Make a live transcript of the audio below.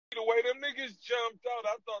Hey, them niggas jumped out.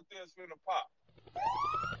 I thought they was finna pop.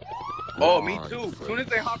 Oh, me too. As soon as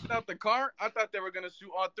they hopped out the car, I thought they were gonna shoot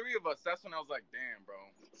all three of us. That's when I was like, damn, bro.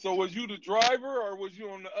 So was you the driver or was you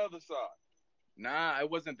on the other side? Nah, I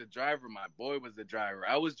wasn't the driver. My boy was the driver.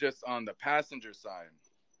 I was just on the passenger side.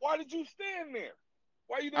 Why did you stand there?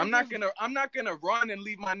 Why you didn't I'm not gonna run and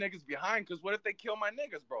leave my niggas behind, because what if they kill my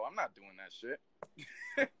niggas, bro? I'm not doing that shit.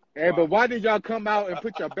 Hey, but why did y'all come out and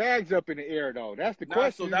put your bags up in the air though? That's the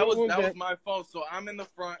question. So that was my fault. So I'm in the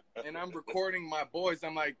front and I'm recording my boys.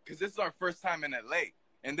 I'm like, because this is our first time in LA,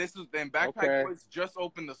 and Backpack Boys just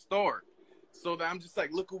opened the store, so that I'm just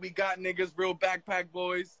like, look what we got, niggas, real Backpack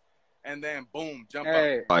Boys, and then boom, jump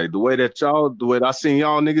up. Like the way I seen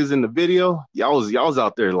y'all niggas in the video, y'all was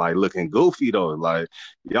out there like looking goofy though, like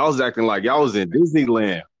y'all was acting like y'all was in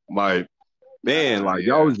Disneyland, like. Man, like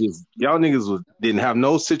y'all niggas didn't have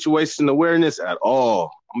no situation awareness at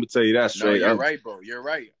all. I'm gonna tell you that straight. No, you're right, bro. You're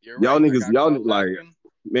right. Y'all niggas, like,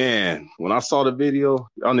 man, when I saw the video,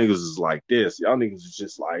 y'all niggas was like this. Y'all niggas was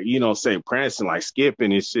just like, you know, saying prancing, like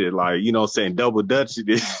skipping and shit, like, you know, saying double dutch.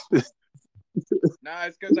 Nah,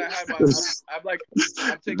 it's because I have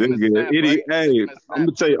I'm taking a snap, idiot. Right? Hey, I'm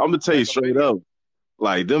gonna tell you straight up.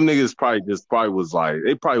 Like them niggas probably was like,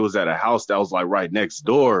 they probably was at a house that was like right next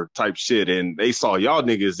door type shit, and they saw y'all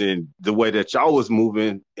niggas in the way that y'all was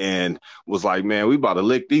moving and was like, man, we about to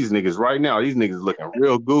lick these niggas right now. These niggas looking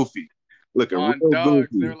real goofy, looking on real dogs.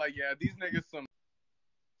 goofy. They're like, yeah, these niggas some.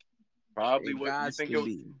 Probably what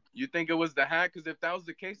you think it was the hack? Because if that was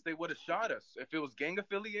the case, they would have shot us. If it was gang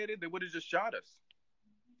affiliated, they would have just shot us.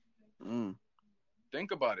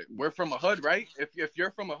 Think about it. We're from a hood, right? If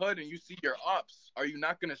you're from a hood and you see your ops, are you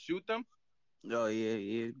not gonna shoot them? Oh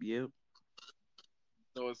yeah.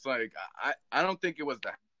 So it's like I don't think it was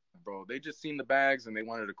that, bro. They just seen the bags and they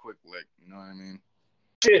wanted a quick lick. You know what I mean?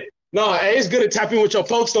 Shit. No, hey, it's good to tap in with your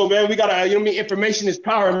folks though, man. We gotta, you know what I mean? Information is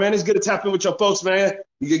power, man. It's good to tap in with your folks, man.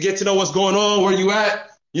 You can get to know what's going on, where you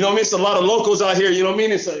at. You know what I mean? It's a lot of locals out here. You know what I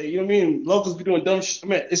mean? You know what I mean? Locals be doing dumb shit. I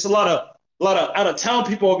mean, it's a lot of out of town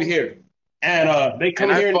people over here. And they come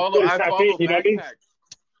here and tap in, you know what I mean?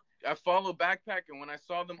 I follow Backpack, and when I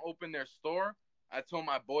saw them open their store, I told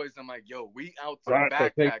my boys, I'm like, yo, we out to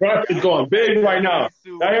Backpack. GrindFace is going big right now.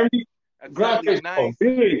 You hear me? GrindFace is going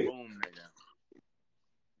big. Boom, nigga.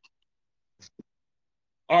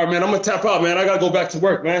 All right, man, I'm going to tap out, man. I got to go back to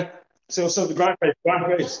work, man. Say what's up to GrindFace.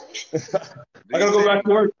 I got to go back to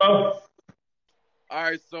work, bro. All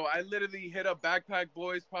right, so I literally hit up Backpack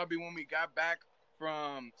Boys probably when we got back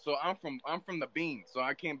I'm from the Bean, so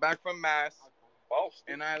I came back from Mass,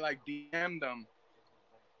 and I like DM'd them,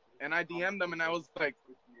 and I was like,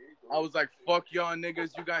 fuck y'all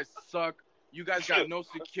niggas, you guys suck, you guys got no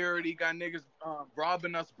security, got niggas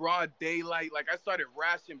robbing us broad daylight. Like I started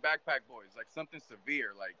rashing Backpack Boys, like something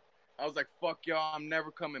severe. Like I was like, fuck y'all, I'm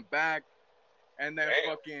never coming back. And then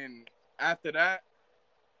fucking after that,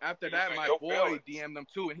 my boy DM'd them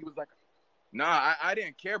too, and he was like, nah, I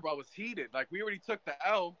didn't care, bro. I was heated. Like, we already took the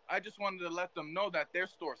L. I just wanted to let them know that their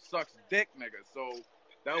store sucks dick, nigga. So,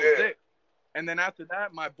 that was it. And then after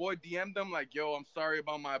that, my boy DM'd them, like, yo, I'm sorry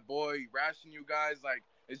about my boy rashing you guys. Like,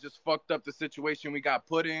 it's just fucked up the situation we got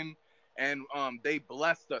put in. And they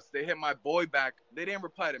blessed us. They hit my boy back. They didn't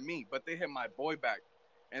reply to me, but they hit my boy back.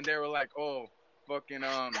 And they were like, oh, fucking,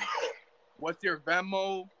 what's your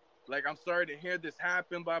Venmo? Like, I'm sorry to hear this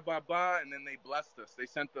happen, blah, blah, blah. And then they blessed us. They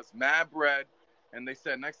sent us mad bread. And they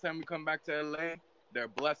said, next time we come back to LA, they're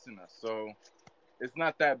blessing us. So, it's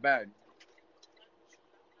not that bad.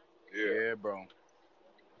 Yeah, bro.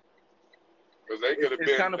 Because they could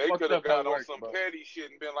have got on some petty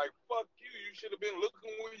shit and been like, fuck you. You should have been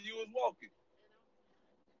looking where you was walking.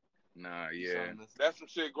 Nah, yeah. That's some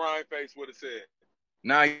shit GrindFace would have said.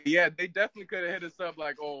 Nah, yeah, they definitely could have hit us up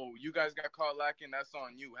like, oh, you guys got caught lacking, that's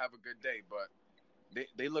on you. Have a good day. But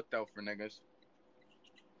they looked out for niggas.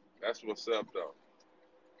 That's what's up, though.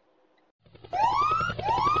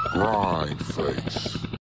 GrindFace.